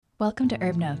Welcome to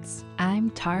Herb Notes.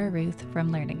 I'm Tara Ruth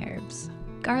from Learning Herbs.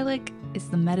 Garlic is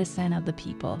the medicine of the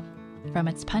people. From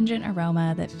its pungent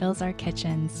aroma that fills our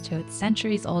kitchens to its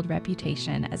centuries-old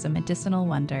reputation as a medicinal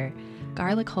wonder,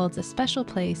 garlic holds a special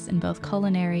place in both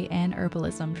culinary and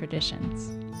herbalism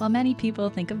traditions. While many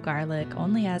people think of garlic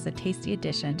only as a tasty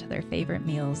addition to their favorite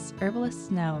meals,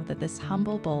 herbalists know that this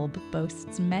humble bulb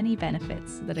boasts many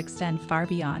benefits that extend far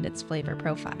beyond its flavor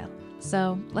profile.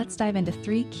 So let's dive into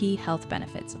 3 key health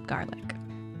benefits of garlic.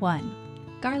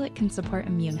 1. Garlic can support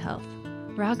immune health.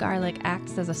 Raw garlic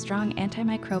acts as a strong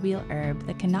antimicrobial herb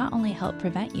that can not only help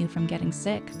prevent you from getting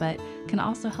sick, but can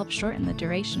also help shorten the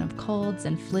duration of colds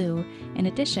and flu, in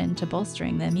addition to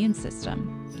bolstering the immune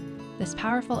system. This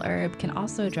powerful herb can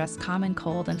also address common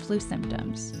cold and flu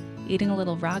symptoms. Eating a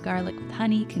little raw garlic with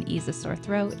honey can ease a sore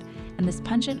throat, and this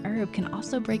pungent herb can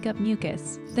also break up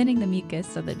mucus, thinning the mucus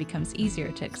so that it becomes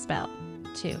easier to expel.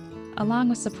 2. Along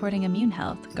with supporting immune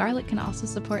health, garlic can also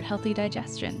support healthy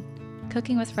digestion.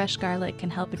 Cooking with fresh garlic can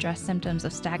help address symptoms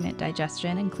of stagnant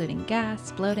digestion, including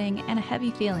gas, bloating, and a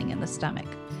heavy feeling in the stomach.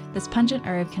 This pungent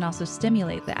herb can also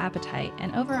stimulate the appetite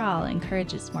and overall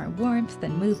encourages more warmth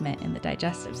and movement in the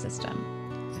digestive system.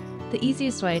 The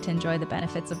easiest way to enjoy the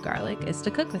benefits of garlic is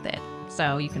to cook with it.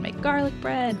 So you can make garlic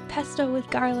bread, pesto with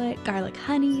garlic, garlic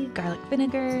honey, garlic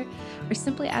vinegar, or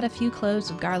simply add a few cloves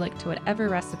of garlic to whatever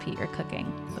recipe you're cooking.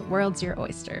 The world's your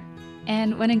oyster.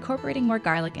 And when incorporating more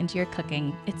garlic into your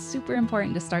cooking, it's super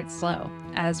important to start slow.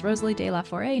 As Rosalie de la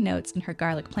Forêt notes in her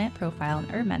garlic plant profile in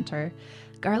Herb Mentor,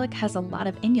 garlic has a lot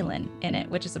of inulin in it,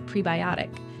 which is a prebiotic,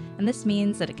 and this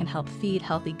means that it can help feed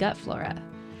healthy gut flora.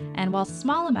 And while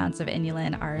small amounts of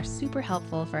inulin are super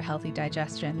helpful for healthy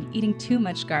digestion, eating too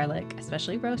much garlic,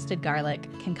 especially roasted garlic,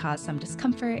 can cause some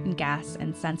discomfort and gas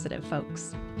in sensitive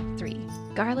folks. 3.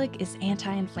 Garlic is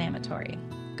anti-inflammatory.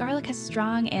 Garlic has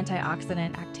strong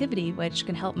antioxidant activity, which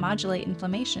can help modulate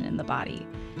inflammation in the body.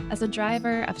 As a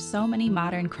driver of so many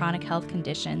modern chronic health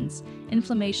conditions,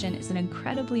 inflammation is an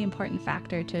incredibly important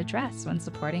factor to address when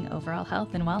supporting overall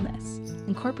health and wellness.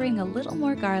 Incorporating a little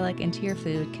more garlic into your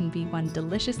food can be one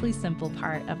deliciously simple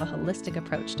part of a holistic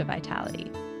approach to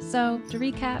vitality. So, to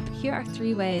recap, here are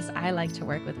 3 ways I like to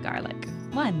work with garlic.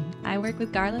 1. I work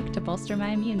with garlic to bolster my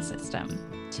immune system.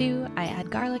 2. I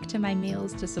add garlic to my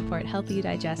meals to support healthy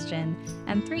digestion.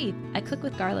 And 3. I cook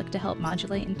with garlic to help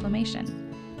modulate inflammation.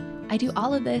 I do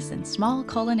all of this in small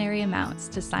culinary amounts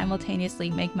to simultaneously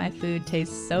make my food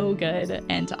taste so good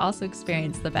and to also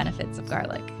experience the benefits of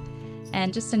garlic.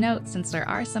 And just a note, since there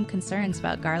are some concerns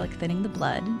about garlic thinning the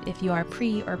blood, if you are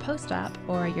pre or post-op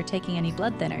or you're taking any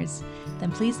blood thinners,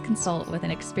 then please consult with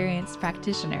an experienced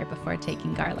practitioner before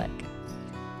taking garlic.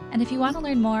 And if you want to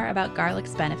learn more about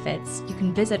garlic's benefits, you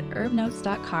can visit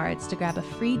herbnotes.cards to grab a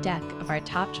free deck of our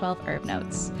top 12 herb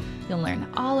notes. You'll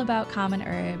learn all about common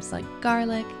herbs like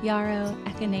garlic, yarrow,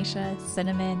 echinacea,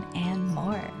 cinnamon, and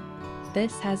more.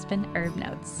 This has been Herb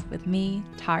Notes with me,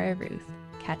 Tara Ruth.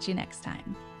 Catch you next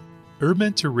time. Herb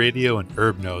Mentor Radio and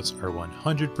Herb Notes are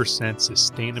 100%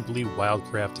 sustainably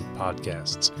wildcrafted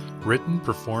podcasts, written,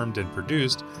 performed, and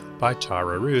produced by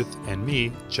Tara Ruth and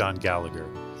me, John Gallagher.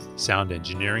 Sound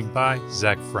engineering by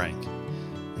Zach Frank.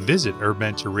 Visit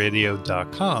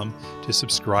herbmentorradio.com to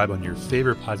subscribe on your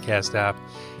favorite podcast app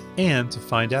and to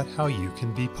find out how you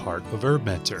can be part of Herb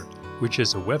Mentor, which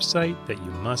is a website that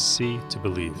you must see to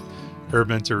believe. Herb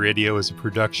Mentor Radio is a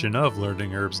production of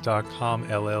LearningHerbs.com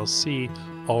LLC,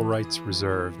 all rights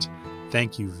reserved.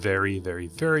 Thank you very, very,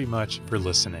 very much for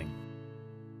listening.